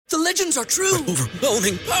The legends are true.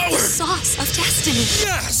 Overwhelming power! The sauce of destiny.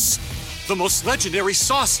 Yes! The most legendary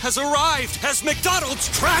sauce has arrived as McDonald's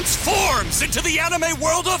transforms into the anime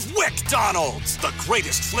world of WickDonald's. The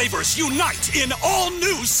greatest flavors unite in all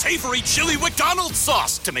new savory chili McDonald's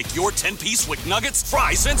sauce to make your 10-piece Wick Nuggets,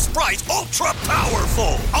 fries, and Sprite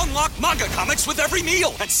ultra-powerful. Unlock manga comics with every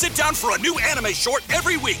meal and sit down for a new anime short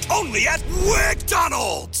every week only at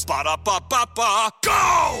WickDonald's. Ba-da-ba-ba-ba,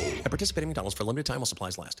 go! At participating McDonald's for a limited time while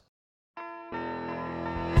supplies last.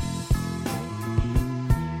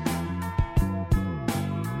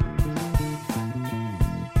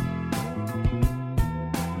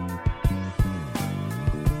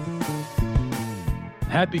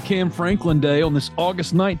 Happy Cam Franklin Day on this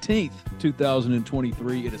August 19th,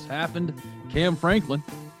 2023. It has happened. Cam Franklin,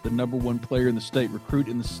 the number one player in the state, recruit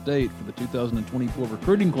in the state for the 2024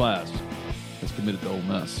 recruiting class, has committed to Ole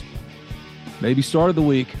Miss. Maybe started the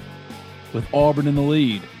week with Auburn in the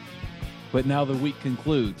lead, but now the week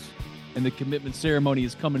concludes and the commitment ceremony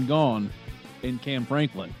is come and gone in Cam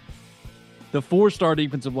Franklin. The 4-star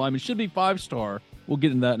defensive lineman should be 5-star. We'll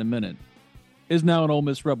get into that in a minute. Is now an Ole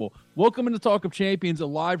Miss Rebel. Welcome into Talk of Champions, a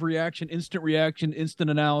live reaction, instant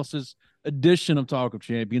analysis edition of Talk of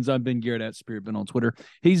Champions. I'm Ben Garrett at Spirit Ben on Twitter.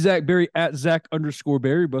 He's Zach Berry at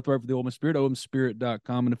Zach_Berry, both right for the Ole Miss Spirit,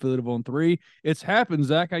 omspirit.com, and affiliate of On3. It's happened,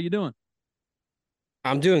 Zach. How you doing?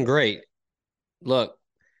 I'm doing great. Look,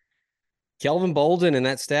 Kelvin Bolden and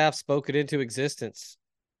that staff spoke it into existence.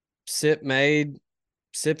 SIP made,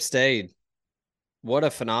 SIP stayed. What a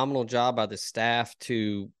phenomenal job by the staff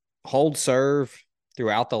to hold serve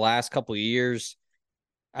throughout the last couple of years.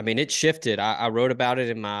 I mean, it shifted. I wrote about it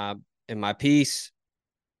in my piece.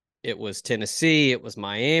 It was Tennessee. It was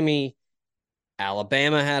Miami.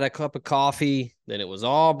 Alabama had a cup of coffee. Then it was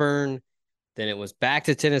Auburn. Then it was back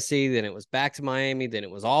to Tennessee. Then it was back to Miami. Then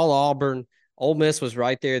it was all Auburn. Ole Miss was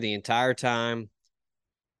right there the entire time.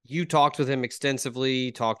 You talked with him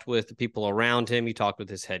extensively, talked with the people around him. You talked with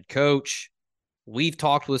his head coach. We've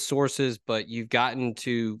talked with sources, but you've gotten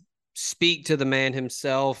to speak to the man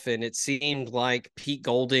himself, and it seemed like Pete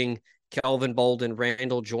Golding, Kelvin Bolden,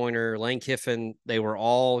 Randall Joyner, Lane Kiffin, they were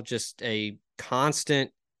all just a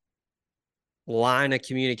constant line of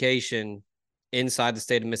communication inside the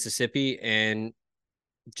state of Mississippi, and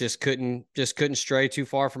just couldn't stray too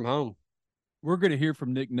far from home. We're going to hear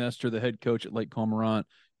from Nick Nestor, the head coach at Lake Kamarion,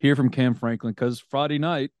 hear from Cam Franklin, because Friday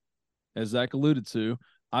night, as Zach alluded to,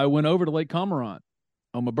 I went over to Lake Kamarion.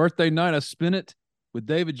 On my birthday night, I spent it with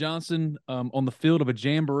David Johnson on the field of a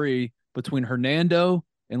jamboree between Hernando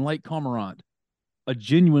and Lake Kamarion. A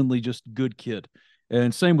genuinely just good kid.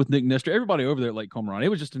 And same with Nick Nestor. Everybody over there at Lake Kamarion. It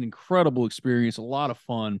was just an incredible experience, a lot of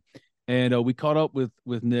fun. And we caught up with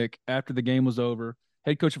Nick after the game was over,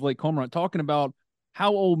 head coach of Lake Kamarion, talking about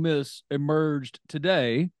how Ole Miss emerged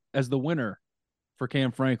today as the winner for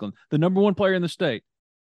Cam Franklin, the number one player in the state.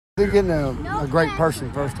 They're getting a great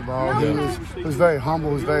person, first of all. He was very humble,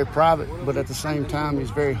 he was very private, but at the same time,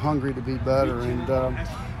 he's very hungry to be better. And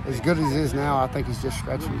as good as he is now, I think he's just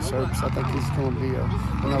scratching the surface. I think he's going to be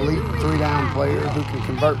an elite 3-down player who can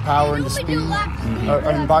convert power into speed,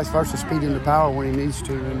 and vice versa, speed into power when he needs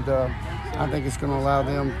to. And I think it's going to allow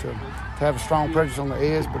them to have a strong presence on the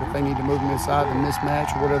edge, but if they need to move him inside the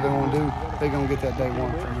mismatch or whatever they want to do, they're going to get that day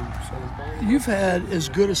one from him. So. You've had as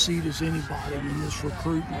good a seat as anybody in this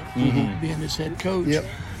recruitment, being his head coach. Yep.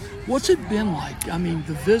 What's it been like? I mean,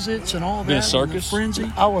 the visits and all that, a circus? The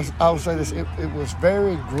frenzy? I would say this, it was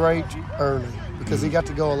very great early because he got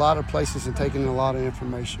to go a lot of places and take in a lot of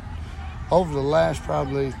information. Over the last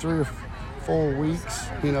probably 3 or 4 weeks,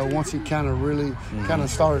 once he kind of really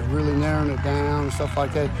started really narrowing it down and stuff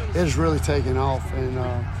like that, it's really taken off. And,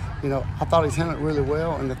 I thought he's handled it really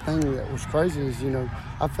well. And the thing that was crazy is,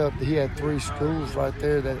 I felt that he had 3 schools right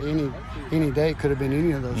there that any day could have been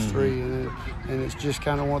any of those 3. And it's just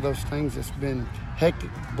kind of one of those things that's been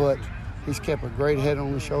hectic, but he's kept a great head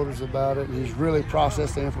on his shoulders about it. And he's really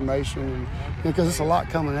processed the information, and because it's a lot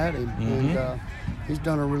coming at him. And he's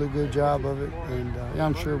done a really good job of it. And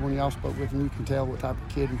I'm sure when y'all spoke with him, you can tell what type of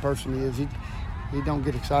kid and person he is. He don't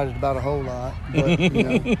get excited about a whole lot, but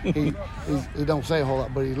he don't say a whole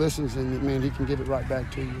lot, but he listens, and man, he can give it right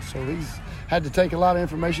back to you. So he's had to take a lot of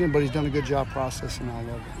information, but he's done a good job processing all of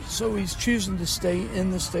it. So he's choosing to stay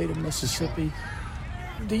in the state of Mississippi.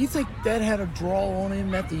 Do you think that had a draw on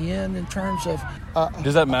him at the end in terms of?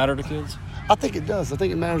 Does that matter to kids? I think it does. I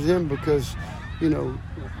think it matters to him because,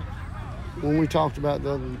 when we talked about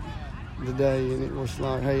the day, and it was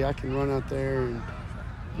like, hey, I can run out there and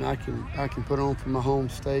I can put on for my home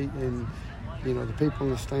state, and the people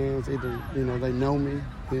in the stands either they know me,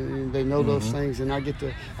 and they know those things, and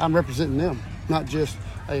I'm representing them. not just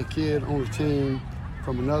a kid on the team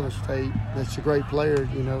from another state that's a great player,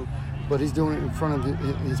 but he's doing it in front of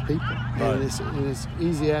his people. Right. And it's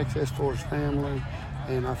easy access for his family,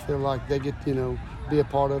 and I feel like they get, be a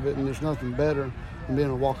part of it, and there's nothing better than being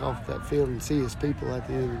able to walk off that field and see his people at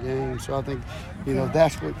the end of the game. So I think,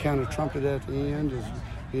 that's what kind of trumped it at the end is,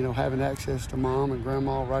 having access to mom and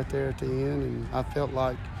grandma right there at the end, and I felt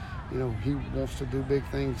like, he wants to do big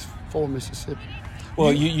things for Mississippi.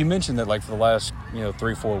 Well, you mentioned that like for the last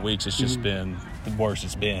 3-4 weeks, it's just been the worst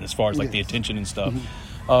it's been as far as like the attention and stuff.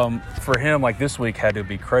 For him, like this week had to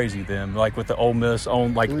be crazy. Then, like with the Ole Miss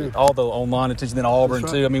on, like all the online attention, then Auburn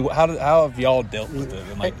too. I mean, how have y'all dealt with it?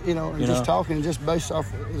 And like, just talking, just based off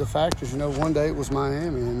the factors. One day it was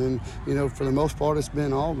Miami, and then for the most part it's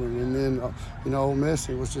been Auburn, and then Ole Miss.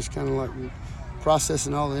 It was just kind of like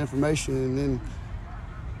processing all the information, and then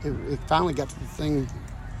it finally got to the thing.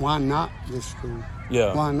 Why not this school?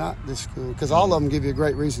 Yeah. Why not this school? Because all of them give you a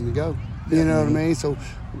great reason to go. You know what I mean? So,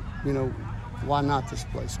 why not this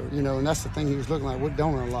place? Or, and that's the thing he was looking like, what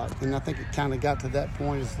don't I like? And I think it kind of got to that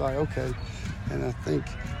point. It's like, okay. And I think,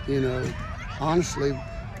 honestly,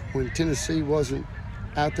 when Tennessee wasn't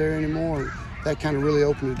out there anymore, that kind of really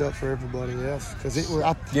opened it up for everybody else. Because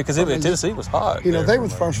Tennessee was hot. They were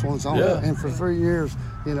the first ones on it. And for 3 years,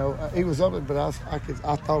 he was up it, but I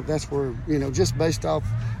thought that's where, just based off,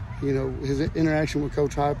 his interaction with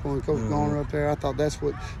Coach Heupel and Coach Garner up there, I thought that's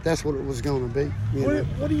what it was going to be.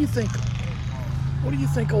 What do you think? What do you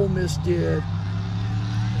think Ole Miss did?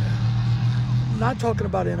 Not talking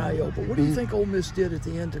about NIL, but what do you think Ole Miss did at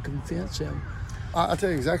the end to convince him? I'll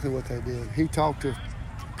tell you exactly what they did. He talked to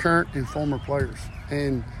current and former players,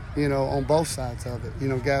 and on both sides of it.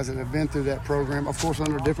 Guys that have been through that program, of course,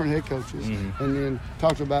 under different head coaches, and then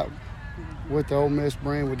talked about what the Ole Miss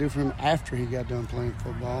brand would do for him after he got done playing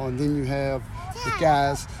football. And then you have the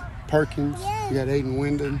guys, Perkins, you got Aiden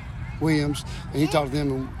Williams, and he talked to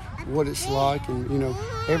them and what it's like, and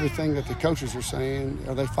everything that the coaches are saying.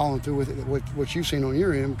 Are they following through with it? What you've seen on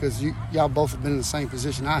your end, because y'all both have been in the same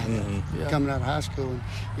position I have coming out of high school, and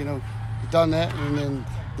you've done that. And then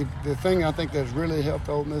the thing I think that's really helped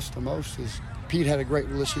Ole Miss the most is Pete had a great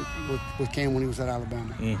relationship with Cam when he was at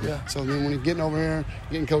Alabama. So then when he's getting over here,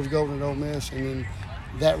 getting Coach Golden at Ole Miss, and then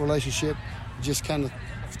that relationship just kind of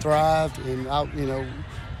thrived. And I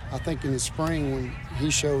think in the spring when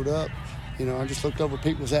he showed up, I just looked over.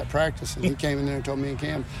 Pete was at practice, and he came in there and told me and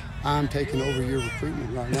Cam, "I'm taking over your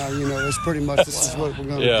recruitment right now. It's pretty much this is what we're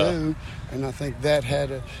going to do." And I think that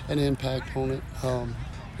had an impact on it.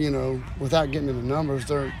 Without getting into numbers,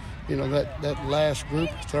 they're that last group,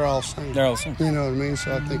 they're all same. They're all same. You know what I mean?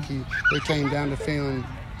 So I think it came down to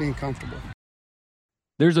being comfortable.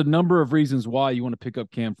 There's a number of reasons why you want to pick up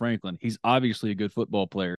Cam Franklin. He's obviously a good football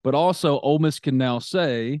player, but also Ole Miss can now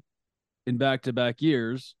say in back-to-back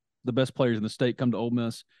years, the best players in the state come to Ole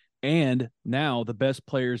Miss, and now the best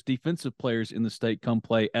players, defensive players in the state come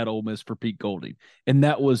play at Ole Miss for Pete Golding. And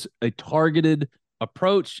that was a targeted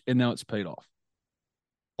approach, and now it's paid off.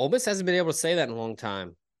 Ole Miss hasn't been able to say that in a long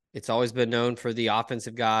time. It's always been known for the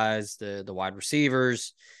offensive guys, the wide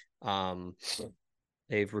receivers.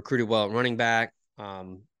 They've recruited well at running back.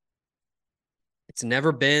 It's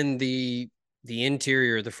never been the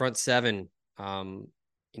interior, the front seven. A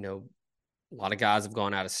lot of guys have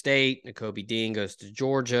gone out of state. Nakobe Dean goes to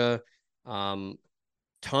Georgia.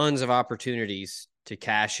 Tons of opportunities to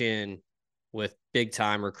cash in with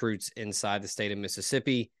big-time recruits inside the state of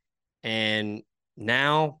Mississippi. And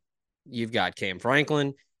now you've got Cam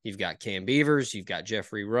Franklin, you've got Cam Beavers, you've got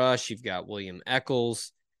Jeffrey Rush, you've got William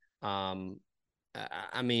Eccles.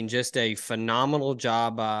 Just a phenomenal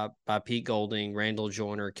job by Pete Golding, Randall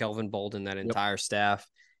Joyner, Kelvin Bolden, that entire staff.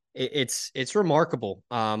 It's remarkable.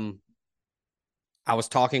 I was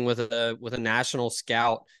talking with a national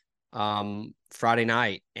scout Friday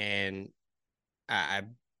night, and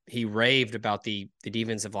he raved about the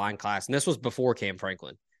defensive line class, and this was before Cam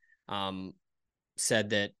Franklin. Said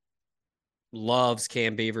that loves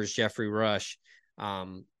Cam Beavers, Jeffrey Rush.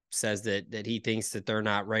 Says that he thinks that they're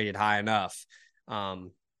not rated high enough.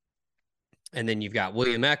 And then you've got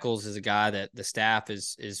William Eccles is a guy that the staff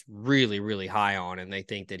is really, really high on, and they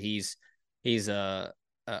think that he's a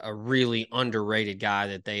really underrated guy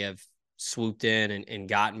that they have swooped in and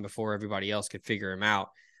gotten before everybody else could figure him out.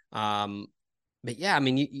 But yeah,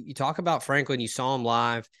 you talk about Franklin, you saw him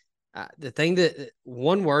live. The thing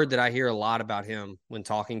one word that I hear a lot about him when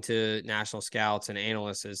talking to national scouts and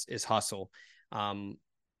analysts is hustle.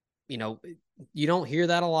 You don't hear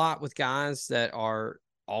that a lot with guys that are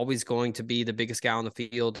always going to be the biggest guy on the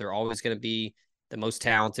field. They're always going to be the most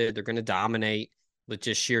talented. They're going to dominate with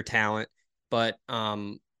just sheer talent. But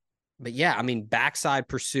yeah, I mean, backside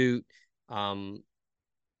pursuit,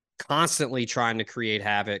 constantly trying to create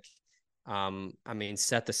havoc. I mean,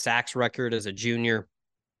 set the sacks record as a junior,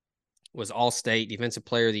 was All-State Defensive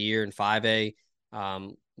Player of the Year in 5A.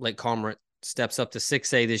 Lake Cormorant steps up to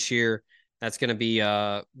 6A this year. That's going to be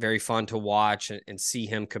very fun to watch and see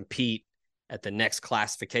him compete at the next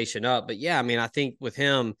classification up. But yeah, I mean, I think with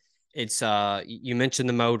him, it's you mentioned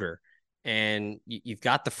the motor, and you've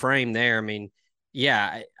got the frame there. I mean,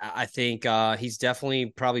 yeah, I think he's definitely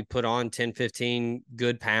probably put on 10, 15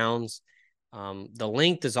 good pounds. The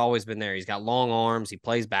length has always been there. He's got long arms. He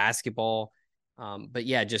plays basketball. But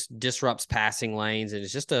yeah, just disrupts passing lanes, and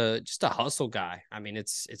it's just a hustle guy. I mean,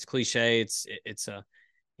 it's cliche. It's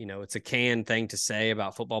a canned thing to say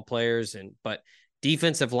about football players, but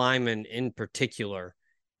defensive linemen in particular,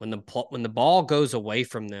 when the ball goes away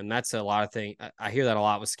from them, that's a lot of things. I hear that a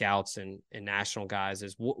lot with scouts and national guys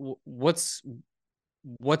is what's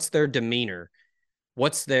their demeanor,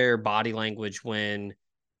 what's their body language when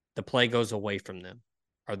the play goes away from them.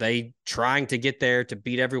 Are they trying to get there to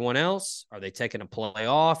beat everyone else? Are they taking a play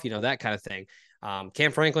off? That kind of thing.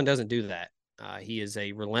 Cam Franklin doesn't do that. He is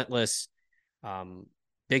a relentless,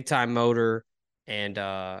 big time motor. And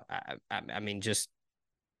I mean, just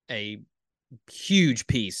a huge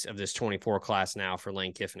piece of this 24 class now for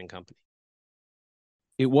Lane Kiffin and company.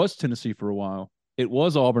 It was Tennessee for a while. It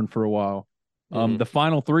was Auburn for a while. The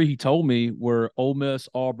final three he told me were Ole Miss,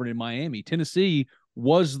 Auburn, and Miami. Tennessee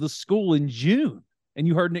was the school in June. And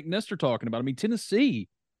you heard Nick Nestor talking about it. I mean, Tennessee,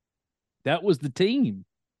 that was the team.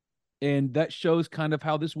 And that shows kind of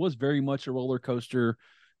how this was very much a roller coaster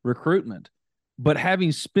recruitment. But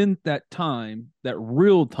having spent that time, that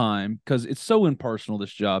real time, because it's so impersonal,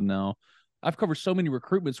 this job now, I've covered so many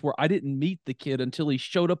recruitments where I didn't meet the kid until he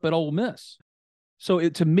showed up at Ole Miss. So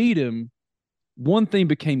to meet him, one thing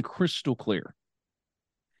became crystal clear.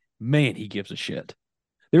 Man, he gives a shit.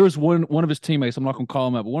 There was one of his teammates, I'm not going to call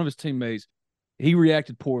him out, but one of his teammates, he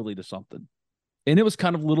reacted poorly to something. And it was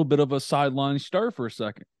kind of a little bit of a sideline stir for a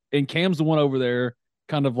second. And Cam's the one over there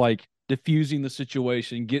kind of like diffusing the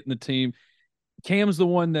situation, getting the team. Cam's the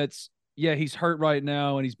one that's, yeah, he's hurt right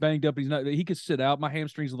now and he's banged up. He could sit out. My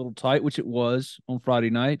hamstring's a little tight, which it was on Friday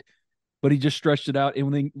night, but he just stretched it out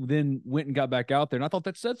and then went and got back out there. And I thought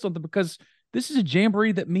that said something because this is a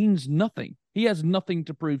jamboree that means nothing. He has nothing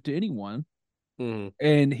to prove to anyone.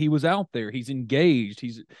 And he was out there. He's engaged.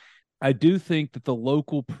 I do think that the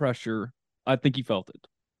local pressure, I think he felt it.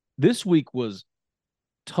 This week was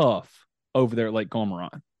tough over there at Lake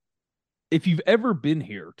Cormorant. If you've ever been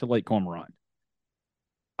here to Lake Cormorant,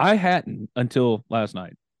 I hadn't until last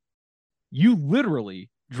night. You literally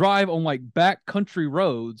drive on like back country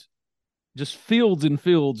roads, just fields and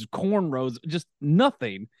fields, corn roads, just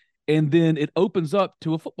nothing. And then it opens up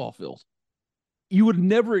to a football field. You would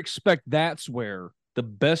never expect that's where the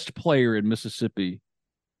best player in Mississippi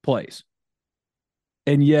plays.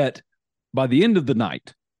 And yet, by the end of the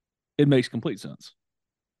night, it makes complete sense.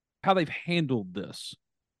 How they've handled this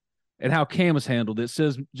and how Cam has handled it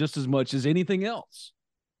says just as much as anything else.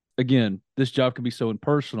 Again, this job can be so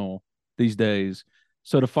impersonal these days.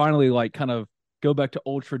 So to finally like kind of go back to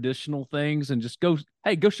old traditional things and just go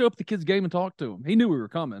show up at the kid's game and talk to him. He knew we were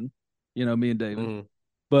coming, me and David.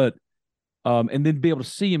 But and then be able to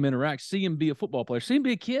see him interact, see him be a football player, see him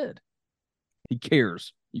be a kid. He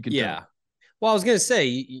cares. You can tell. Well, I was going to say,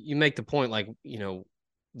 you make the point, like,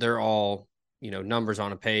 they're all, numbers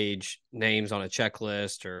on a page, names on a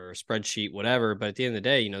checklist or a spreadsheet, whatever. But at the end of the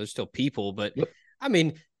day, they're still people. But I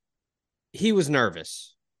mean, he was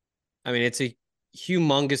nervous. I mean, it's a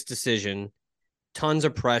humongous decision, tons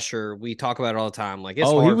of pressure. We talk about it all the time. Like, it's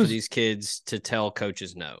hard for these kids to tell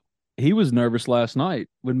coaches no. He was nervous last night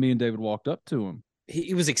when me and David walked up to him.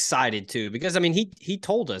 He was excited too, because I mean, he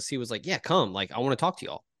told us, he was like, yeah, come, like, I want to talk to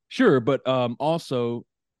y'all. Sure. But also,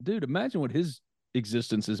 dude, imagine what his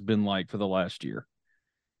existence has been like for the last year.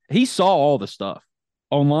 He saw all the stuff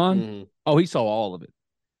online. Oh, he saw all of it.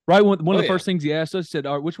 Right. One of the first things he asked us, said,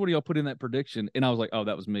 all right, which one of y'all put in that prediction? And I was like, oh,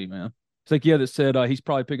 that was me, man. It's like, yeah, that said he's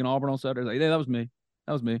probably picking Auburn on Saturday. Like, yeah, that was me.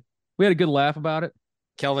 That was me. We had a good laugh about it.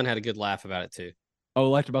 Kelvin had a good laugh about it too. Oh,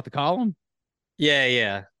 laughed about the column?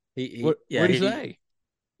 Yeah. What did he say?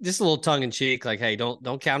 Just a little tongue in cheek, like, hey,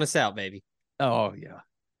 don't count us out, baby. Oh, yeah.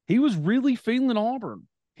 He was really feeling Auburn.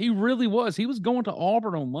 He really was. He was going to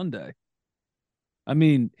Auburn on Monday. I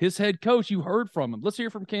mean, his head coach, you heard from him. Let's hear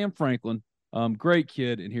from Cam Franklin. Great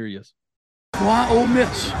kid, and here he is. Why Ole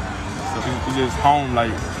Miss? So it's just home,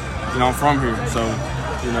 like, I'm from here. So,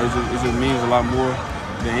 it just means a lot more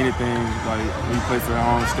than anything, like, when you play for your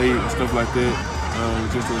home state and stuff like that.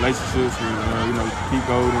 just the relationships with, Pete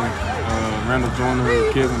Golden, Randall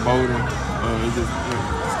Joyner, Kevin Bolden. It's just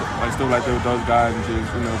like stuff like that with those guys, and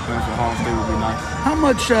just playing for home state would be nice.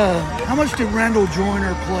 How much did Randall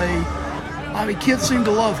Joyner play? I mean, kids seem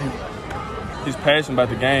to love him. His passion about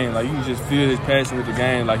the game, like you can just feel his passion with the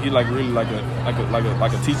game. Like he really like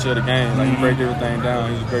a teacher of the game. Like he breaks everything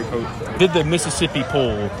down. He's a great coach. Did the Mississippi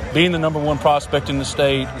pool, being the number one prospect in the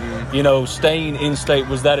state, staying in state,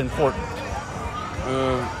 was that important?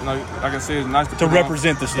 Like I said, it's nice to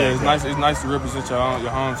represent the state. Yeah, it's nice to represent your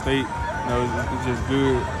home state. It's just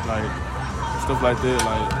good, like stuff like that.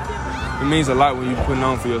 Like it means a lot when you're putting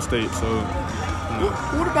on for your state. So,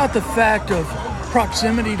 What about the fact of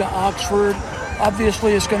proximity to Oxford?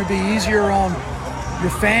 Obviously, it's going to be easier on your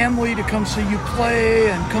family to come see you play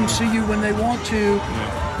and come see you when they want to.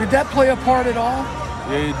 Yeah. Did that play a part at all?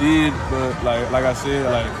 Yeah, it did. But like I said,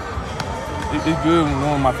 it's good when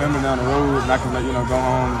knowing my family down the road, and I can go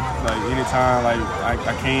home anytime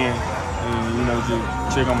I can, and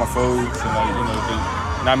just check on my folks and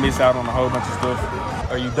just not miss out on a whole bunch of stuff.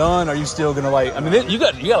 Are you done? Are you still gonna you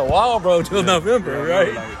got a while, bro, till November,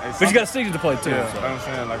 right? But you got a season to play too. Yeah, so. I'm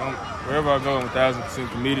saying wherever I go, I'm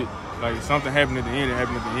 1,000% committed. Like something happened at the end, it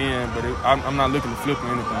happened at the end. But I'm not looking to flip or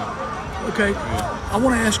anything. Okay, yeah. I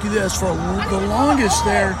want to ask you this: for the longest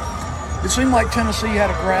there, it seemed like Tennessee had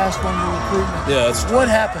a grasp on your recruitment. Yeah, what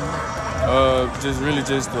happened there?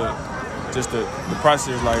 Just the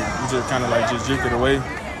process. Like we just kind of just drifted away.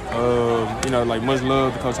 Much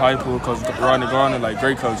love to Coach Heupel, Coach Rodney Gardner,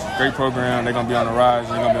 great coaches, great program. They're gonna be on the rise.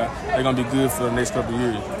 They're gonna be good for the next couple of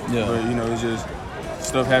years. Yeah. But it's just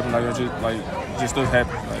stuff happened. Just stuff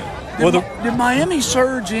happened. Did Miami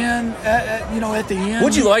surge in at the end?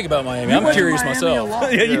 What'd you like about Miami? I'm curious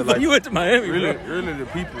myself. You went to Miami. Really the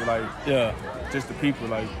people, just the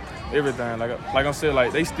people, everything. Like I said,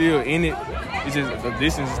 they still in it. It's just a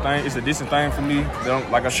distance thing. It's a distant thing for me.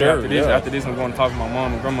 After this, I'm going to talk to my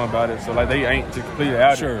mom and grandma about it. So they ain't just completely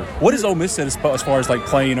out. Sure. What has Ole Miss said as far as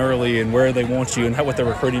playing early and where they want you and what they're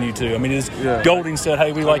recruiting you to? I mean, Golding said,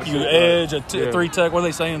 "Hey, we like you edge, a 3-tech." What are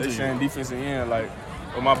they saying to you? They saying defensive end,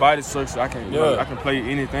 well, my body sucks. So I can play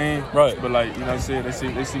anything. Right. But I said,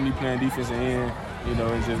 they see me playing defensive end,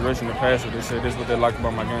 and just rushing the passer. They said that's what they like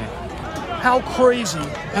about my game. How crazy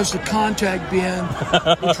has the contact been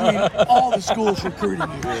between all the schools recruiting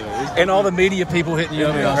you? Yeah, and all the media people hitting you?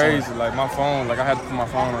 It's been crazy. My phone, I had to put my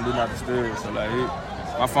phone on Do Not Disturb. So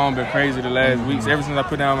my phone been crazy the last weeks. Ever since I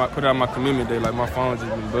put out my commitment day, my phone just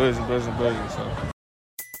been buzzing. So.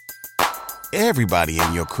 Everybody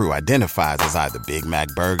in your crew identifies as either Big Mac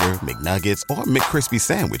Burger, McNuggets, or McCrispy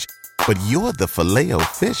Sandwich. But you're the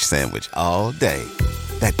Filet-O-Fish Sandwich all day.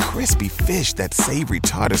 That crispy fish, that savory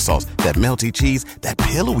tartar sauce, that melty cheese, that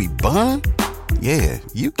pillowy bun. Yeah,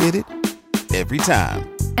 you get it. Every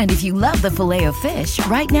time. And if you love the Filet-O-Fish,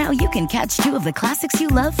 right now you can catch two of the classics you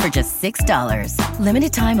love for just $6.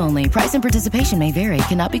 Limited time only. Price and participation may vary.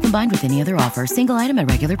 Cannot be combined with any other offer. Single item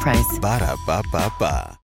at regular price.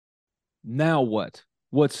 Ba-da-ba-ba-ba. Now what?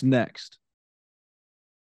 What's next?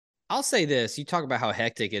 I'll say this. You talk about how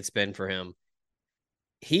hectic it's been for him.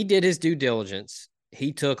 He did his due diligence.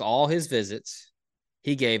 He took all his visits.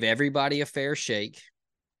 He gave everybody a fair shake.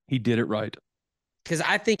 He did it right. Because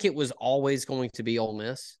I think it was always going to be Ole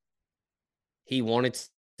Miss. He wanted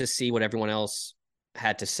to see what everyone else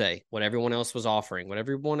had to say, what everyone else was offering, what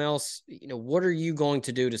everyone else, what are you going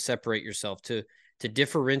to do to separate yourself, to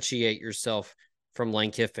differentiate yourself from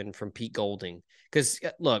Lane Kiffin, from Pete Golding? Because,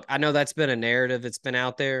 look, I know that's been a narrative that's been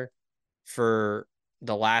out there for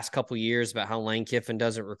the last couple of years about how Lane Kiffin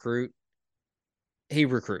doesn't recruit. He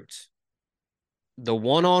recruits. The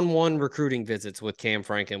one-on-one recruiting visits with Cam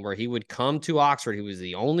Franklin, where he would come to Oxford, he was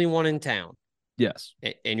the only one in town. Yes.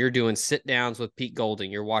 And you're doing sit-downs with Pete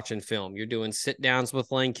Golding. You're watching film. You're doing sit-downs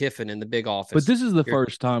with Lane Kiffin in the big office. But this is the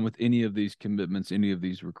first time with any of these commitments, any of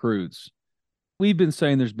these recruits. We've been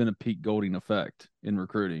saying there's been a Pete Golding effect in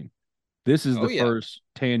recruiting. This is the first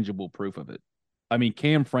tangible proof of it. I mean,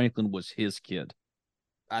 Cam Franklin was his kid.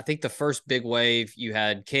 I think the first big wave, you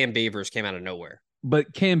had Cam Beavers came out of nowhere.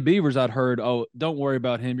 But Cam Beavers, I'd heard, don't worry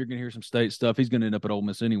about him. You're going to hear some state stuff. He's going to end up at Ole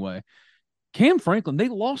Miss anyway. Cam Franklin, they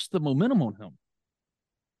lost the momentum on him.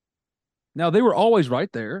 Now, they were always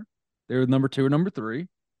right there. They were number 2 or number 3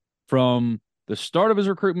 from the start of his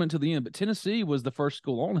recruitment to the end. But Tennessee was the first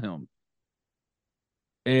school on him.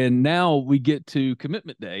 And now we get to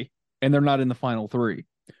commitment day, and they're not in the final 3.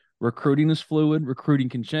 Recruiting is fluid. Recruiting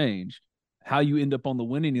can change. How you end up on the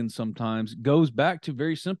winning end sometimes goes back to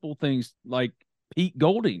very simple things like Pete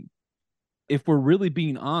Golding. If we're really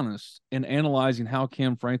being honest and analyzing how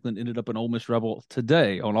Cam Franklin ended up an Ole Miss Rebel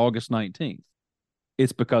today on August 19th,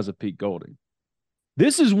 it's because of Pete Golding.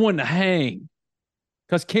 This is one to hang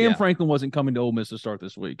because Cam Franklin wasn't coming to Ole Miss to start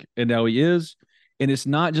this week, and now he is. And it's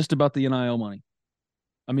not just about the NIL money.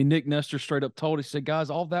 I mean, Nick Nestor straight up told, he said, guys,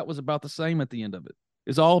 all that was about the same at the end of it.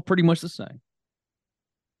 It's all pretty much the same.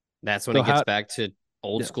 That's when it gets back to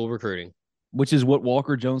old school recruiting. Which is what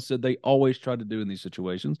Walker Jones said they always try to do in these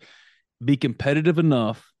situations. Be competitive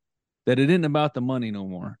enough that it isn't about the money no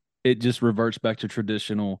more. It just reverts back to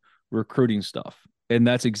traditional recruiting stuff. And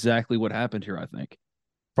that's exactly what happened here, I think.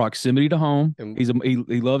 Proximity to home.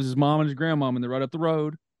 He loves his mom and his grandmom, and they're right up the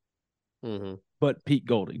road. Mm-hmm. But Pete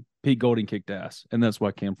Golding kicked ass. And that's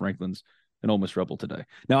why Cam Franklin's an Ole Miss Rebel today.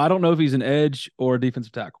 Now, I don't know if he's an edge or a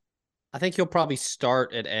defensive tackle. I think he'll probably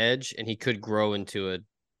start at edge, and he could grow into a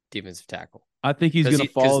defensive tackle. I think he's going to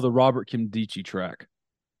follow the Robert Kimdichie track.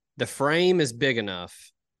 The frame is big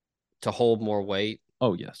enough to hold more weight.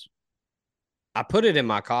 Oh, yes. I put it in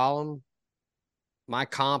my column. My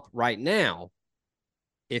comp right now,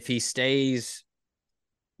 if he stays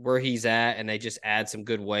where he's at and they just add some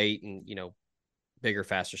good weight and, bigger,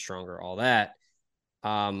 faster, stronger, all that,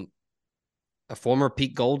 a former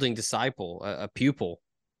Pete Golding disciple, a pupil,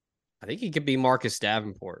 I think he could be Marcus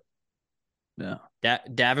Davenport. Yeah.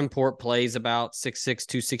 Davenport plays about 6'6",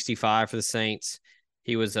 265 for the Saints.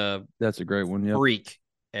 He was that's a great one. Freak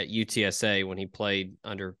at UTSA when he played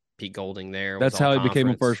under Pete Golding there. That's how he became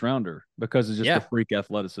a first rounder, because it's just the freak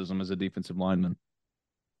athleticism as a defensive lineman.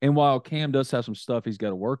 And while Cam does have some stuff he's got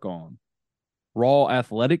to work on, raw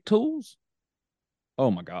athletic tools, oh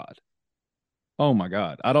my God. Oh my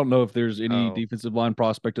God. I don't know if there's any defensive line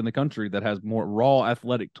prospect in the country that has more raw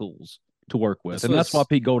athletic tools to work with. That's why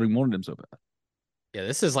Pete Golding wanted him so bad. Yeah,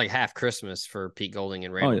 this is like half Christmas for Pete Golding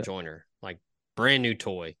and Randall Joyner. Like, brand new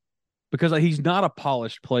toy. Because he's not a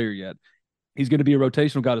polished player yet. He's going to be a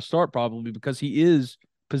rotational guy to start probably, because he is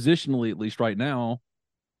positionally, at least right now,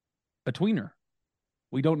 a tweener.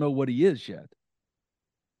 We don't know what he is yet.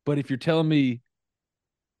 But if you're telling me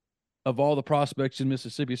of all the prospects in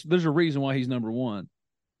Mississippi, there's a reason why he's number one.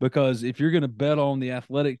 Because if you're going to bet on the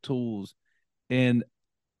athletic tools and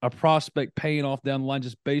a prospect paying off down the line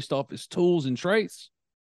just based off his tools and traits,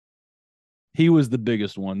 he was the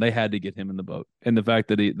biggest one. They had to get him in the boat. And the fact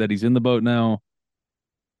that he's in the boat now,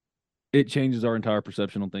 it changes our entire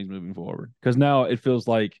perception on things moving forward. Because now it feels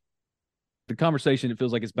like the conversation, it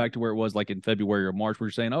feels like it's back to where it was like in February or March, where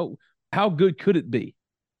you're saying, oh, how good could it be?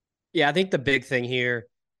 Yeah, I think the big thing here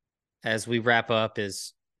as we wrap up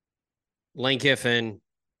is Lane Kiffin,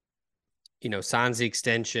 signs the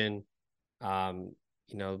extension. When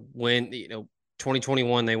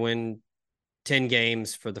 2021, they win 10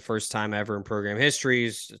 games for the first time ever in program history.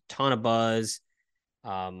 A ton of buzz.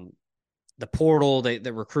 The portal,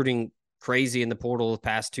 they're recruiting crazy in the portal the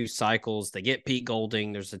past two cycles. They get Pete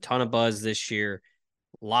Golding. There's a ton of buzz this year.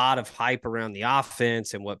 A lot of hype around the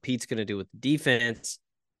offense and what Pete's going to do with the defense.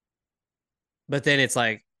 But then it's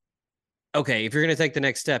like, okay, if you're going to take the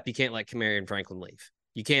next step, you can't let Kamarion Franklin leave.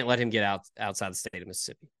 You can't let him get outside the state of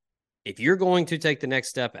Mississippi. If you're going to take the next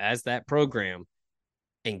step as that program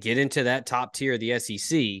and get into that top tier of the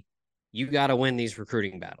SEC, you got to win these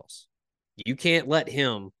recruiting battles. You can't let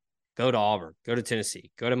him go to Auburn, go to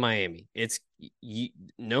Tennessee, go to Miami. It's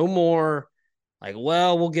no more like,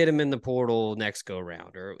 well, we'll get him in the portal next go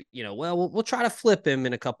round, or, we'll try to flip him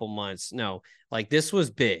in a couple months. No, like, this was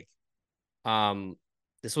big.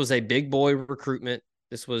 This was a big boy recruitment.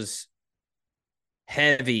 This was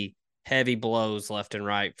heavy blows left and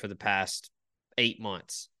right for the past 8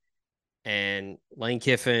 months. And Lane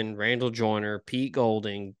Kiffin, Randall Joyner, Pete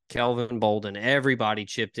Golding, Kelvin Bolden, everybody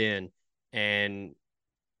chipped in. And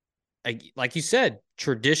like you said,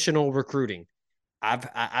 traditional recruiting. I've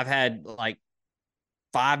had like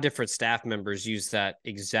 5 different staff members use that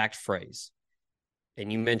exact phrase.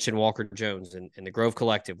 And you mentioned Walker Jones and the Grove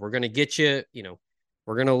Collective. We're going to get you,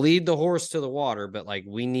 we're going to lead the horse to the water, but like,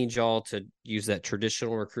 we need y'all to use that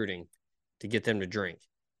traditional recruiting to get them to drink.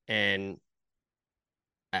 And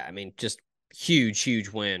I mean, just huge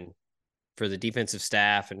win for the defensive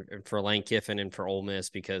staff and for Lane Kiffin and for Ole Miss,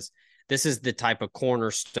 because this is the type of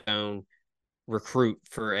cornerstone recruit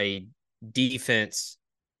for a defense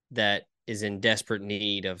that is in desperate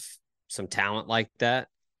need of some talent like that.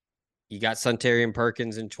 You got Suntarian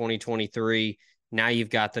Perkins in 2023. Now you've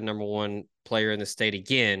got the number one player in the state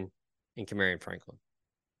again in Kamarion Franklin.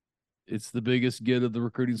 It's the biggest get of the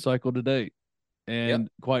recruiting cycle to date. And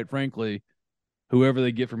quite frankly, whoever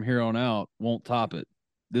they get from here on out won't top it.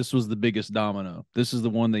 This was the biggest domino. This is the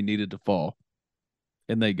one they needed to fall.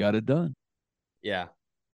 And they got it done. Yeah.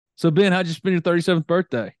 So, Ben, how'd you spend your 37th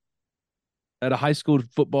birthday? at a high school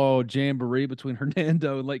football jamboree between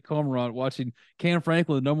Hernando and Lake Kamarion, watching Cam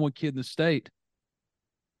Franklin, the number one kid in the state,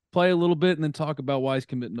 play a little bit and then talk about why he's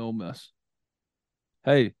committing to Ole Miss.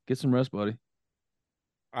 Hey, get some rest, buddy.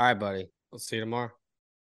 All right, buddy. We'll see you tomorrow.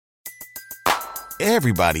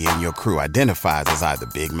 Everybody in your crew identifies as either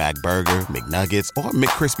Big Mac Burger, McNuggets, or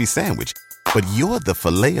McCrispy Sandwich. But you're the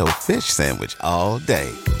Filet-O-Fish Sandwich all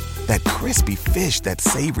day. That crispy fish, that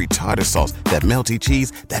savory tartar sauce, that melty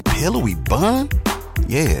cheese, that pillowy bun.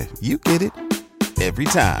 Yeah, you get it. Every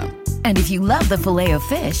time. And if you love the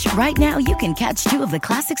Filet-O-Fish, right now you can catch 2 of the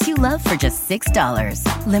classics you love for just $6.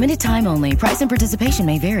 Limited time only. Price and participation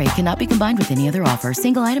may vary. Cannot be combined with any other offer.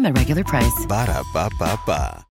 Single item at regular price. Ba-da-ba-ba-ba.